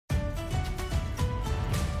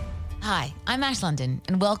Hi, I'm Ash London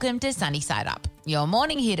and welcome to Sunny Side Up, your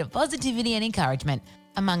morning hit of positivity and encouragement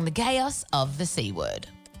among the chaos of the C word.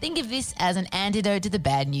 Think of this as an antidote to the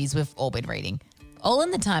bad news we've all been reading, all in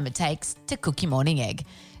the time it takes to cook your morning egg.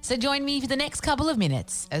 So join me for the next couple of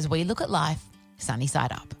minutes as we look at life sunny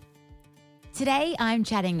side up. Today I'm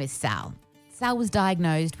chatting with Sal. Sal was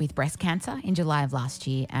diagnosed with breast cancer in July of last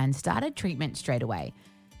year and started treatment straight away.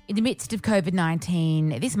 In the midst of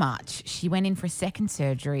COVID-19 this March, she went in for a second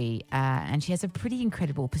surgery and she has a pretty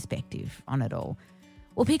incredible perspective on it all.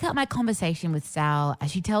 We'll pick up my conversation with Sal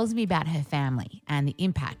as she tells me about her family and the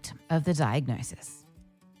impact of the diagnosis.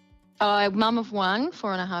 Mum of one,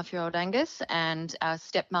 4.5-year-old Angus, and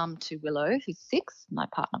stepmum to Willow, who's 6, my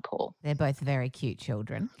partner Paul. They're both very cute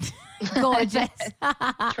children. Gorgeous.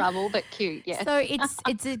 Trouble, but cute, yes. So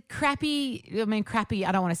it's a crappy,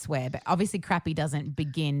 I don't want to swear, but obviously crappy doesn't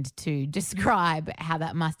begin to describe how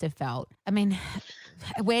that must have felt. I mean,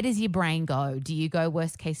 where does your brain go? Do you go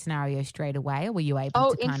worst case scenario straight away, or were you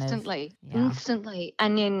able to kind instantly, of... Yeah. Instantly.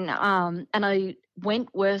 And then, and I went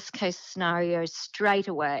worst case scenario straight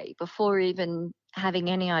away before even having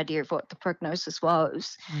any idea of what the prognosis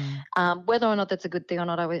was. Whether or not that's a good thing or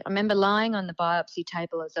not, I remember lying on the biopsy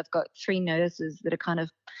table as I've got 3 nurses that are kind of,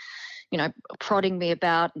 prodding me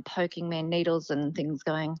about and poking me in needles and things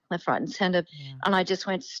going left, right and centre. Yeah. And I just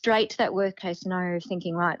went straight to that worst case scenario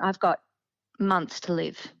thinking, right, I've got months to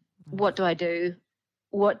live. What do I do?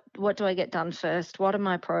 What do I get done first? What are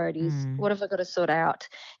my priorities? What have I got to sort out?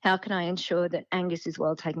 How can I ensure that Angus is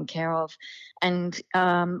well taken care of? And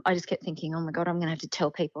I just kept thinking, oh my God, I'm going to have to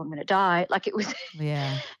tell people I'm going to die. Like it was,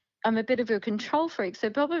 I'm a bit of a control freak. So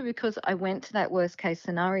probably because I went to that worst case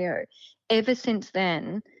scenario, ever since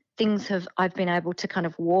then, I've been able to kind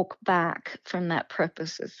of walk back from that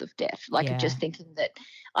precipice of death. Just thinking that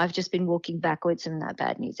I've just been walking backwards from that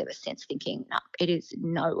bad news ever since, thinking, no, it is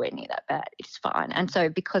nowhere near that bad. It's fine. And so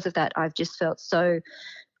because of that, I've just felt so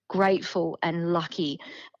grateful and lucky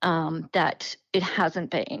that it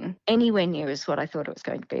hasn't been anywhere near as what I thought it was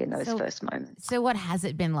going to be in those first moments. So what has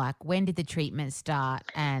it been like? When did the treatment start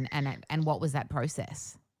and what was that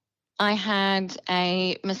process? I had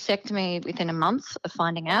a mastectomy within a month of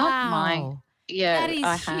finding out. Wow. That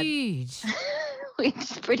is huge. Which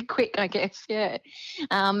is pretty quick, I guess, yeah.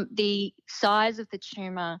 The size of the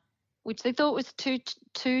tumour, which they thought was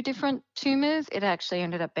two different tumours, it actually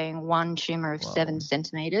ended up being one tumour of 7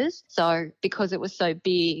 centimetres. So because it was so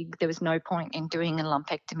big, there was no point in doing a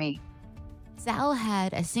lumpectomy. Sal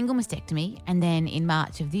had a single mastectomy and then in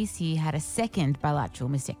March of this year had a second bilateral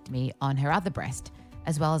mastectomy on her other breast,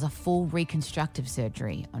 as well as a full reconstructive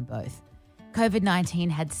surgery on both. COVID-19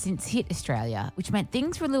 had since hit Australia, which meant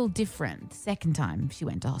things were a little different the second time she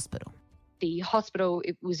went to hospital. The hospital,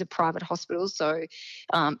 it was a private hospital, so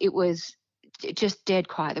it was just dead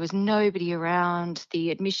quiet. There was nobody around. The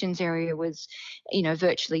admissions area was,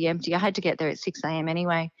 virtually empty. I had to get there at 6 a.m.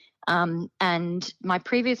 anyway. And my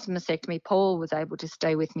previous mastectomy, Paul was able to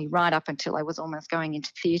stay with me right up until I was almost going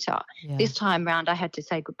into theatre. Yeah. This time round, I had to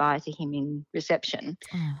say goodbye to him in reception,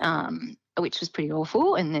 which was pretty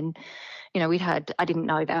awful. And then, I didn't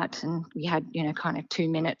know that, and we had, kind of 2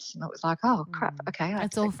 minutes, and it was like, oh crap, okay.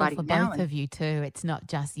 It's awful for both of you too. It's not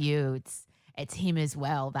just you; it's him as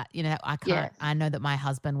well. That I can't. Yeah. I know that my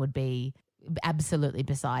husband would be absolutely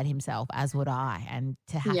beside himself, as would I, and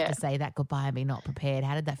to have to say that goodbye and be not prepared.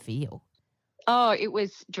 How did that feel? Oh, it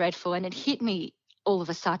was dreadful, and it hit me all of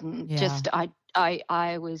a sudden. Yeah. Just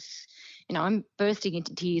I was, I'm bursting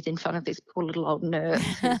into tears in front of this poor little old nurse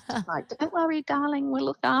who's just like, don't worry, darling, we'll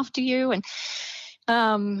look after you. And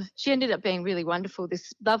she ended up being really wonderful.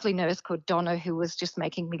 This lovely nurse called Donna, who was just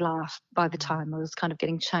making me laugh by the time I was kind of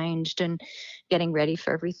getting changed and getting ready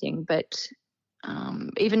for everything. But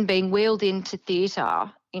even being wheeled into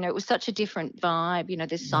theatre, it was such a different vibe.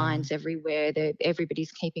 There's signs everywhere.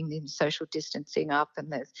 Everybody's keeping the social distancing up, and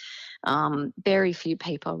there's very few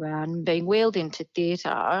people around. Being wheeled into theatre,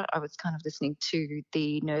 I was kind of listening to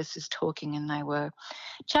the nurses talking, and they were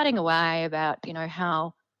chatting away about,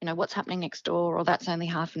 how, what's happening next door, or that's only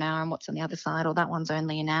half an hour, and what's on the other side, or that one's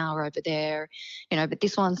only an hour over there, but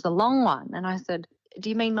this one's the long one. And I said, do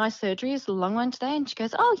you mean my surgery is the long one today? And she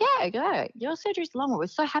goes, oh, yeah, your surgery's the long one. We're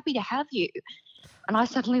so happy to have you. And I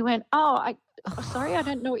suddenly went, sorry, I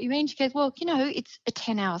don't know what you mean. She goes, well, it's a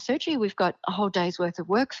 10-hour surgery. We've got a whole day's worth of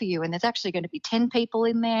work for you, and there's actually going to be 10 people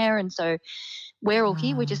in there. And so we're all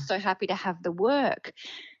here. We're just so happy to have the work.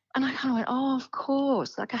 And I kind of went, oh, of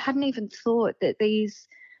course. Like I hadn't even thought that these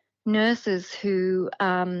nurses who,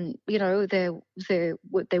 their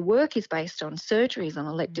work is based on surgeries, on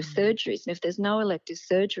elective surgeries. And if there's no elective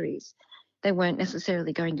surgeries, they weren't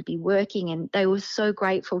necessarily going to be working, and they were so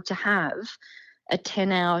grateful to have a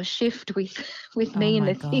 10-hour shift with me in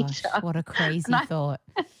the theatre. What a crazy thought.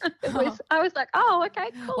 I was like, oh, okay,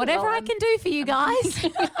 cool. Whatever I can do for you guys.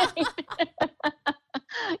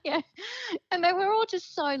 Yeah. And they were all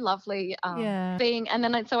just so lovely and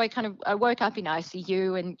then so I woke up in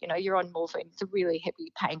ICU, and, you know, you're on morphine. It's a really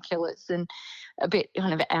heavy painkillers, and a bit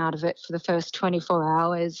kind of out of it for the first 24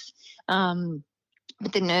 hours.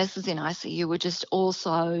 But the nurses in ICU were just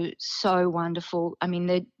also so wonderful. I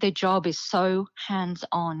mean, their job is so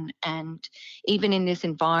hands-on, and even in this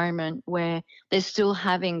environment where they're still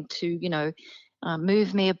having to, you know,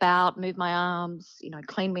 move me about, move my arms, you know,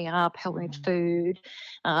 clean me up, help me with food.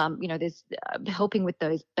 You know, there's helping with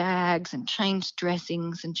those bags and change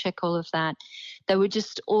dressings and check all of that. They were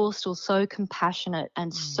just all still so compassionate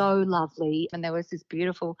and so lovely. And there was this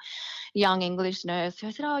beautiful young English nurse who I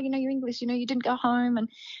said, oh, you know, you're English, you know, you didn't go home. And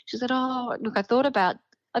she said, oh, look, I thought about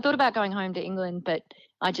going home to England, but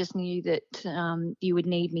I just knew that you would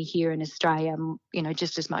need me here in Australia, you know,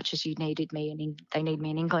 just as much as you needed me, and they need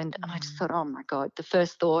me in England. And I just thought, oh my God, the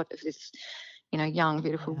first thought of this, you know, young,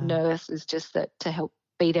 beautiful nurse is just that to help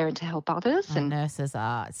be there and to help others. And nurses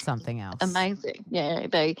are something else. Amazing. Yeah.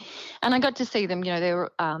 And I got to see them, you know, they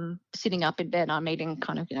were sitting up in bed. I'm eating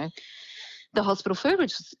kind of, you know, the hospital food,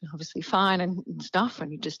 which is obviously fine and stuff,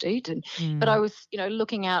 and you just eat. But I was, you know,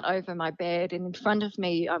 looking out over my bed, and in front of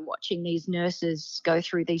me, I'm watching these nurses go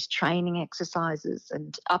through these training exercises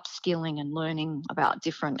and upskilling and learning about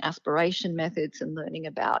different aspiration methods, and learning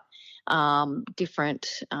about different,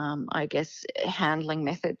 I guess, handling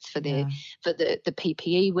methods for the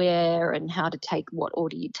PPE wear, and how to take what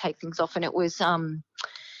order you take things off. And it was, I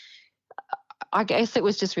guess, it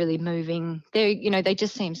was just really moving. They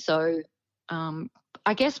just seem so,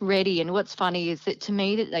 I guess, ready. And what's funny is that to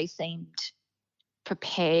me that they seemed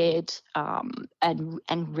prepared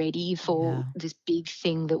and ready for this big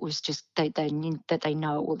thing that was just they knew that they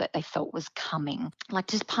know, or that they felt was coming. Like,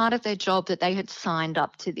 just part of their job, that they had signed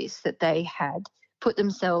up to this, that they had put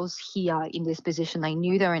themselves here in this position. They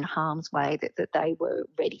knew they were in harm's way, that they were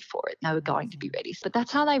ready for it. They were going to be ready. But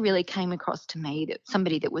that's how they really came across to me, that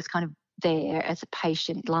somebody that was kind of there as a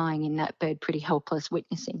patient lying in that bed, pretty helpless,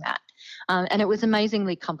 witnessing that. And it was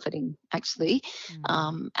amazingly comforting, actually.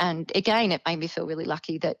 And again, it made me feel really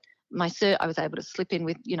lucky that I was able to slip in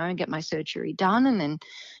with, you know, and get my surgery done, and then,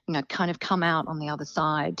 you know, kind of come out on the other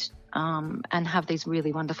side and have these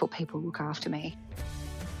really wonderful people look after me.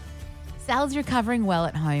 Sal's recovering well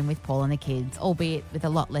at home with Paul and the kids, albeit with a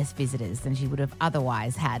lot less visitors than she would have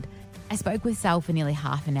otherwise had. I spoke with Sal for nearly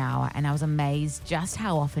half an hour, and I was amazed just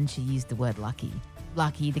how often she used the word lucky.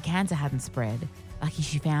 Lucky the cancer hadn't spread. Lucky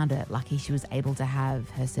she found it. Lucky she was able to have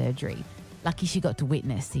her surgery. Lucky she got to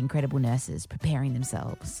witness the incredible nurses preparing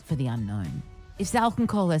themselves for the unknown. If Sal can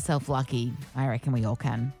call herself lucky, I reckon we all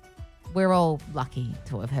can. We're all lucky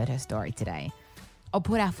to have heard her story today. I'll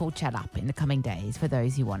put our full chat up in the coming days for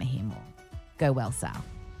those who want to hear more. Go well, Sal.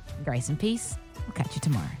 Grace and peace. I'll catch you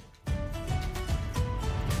tomorrow.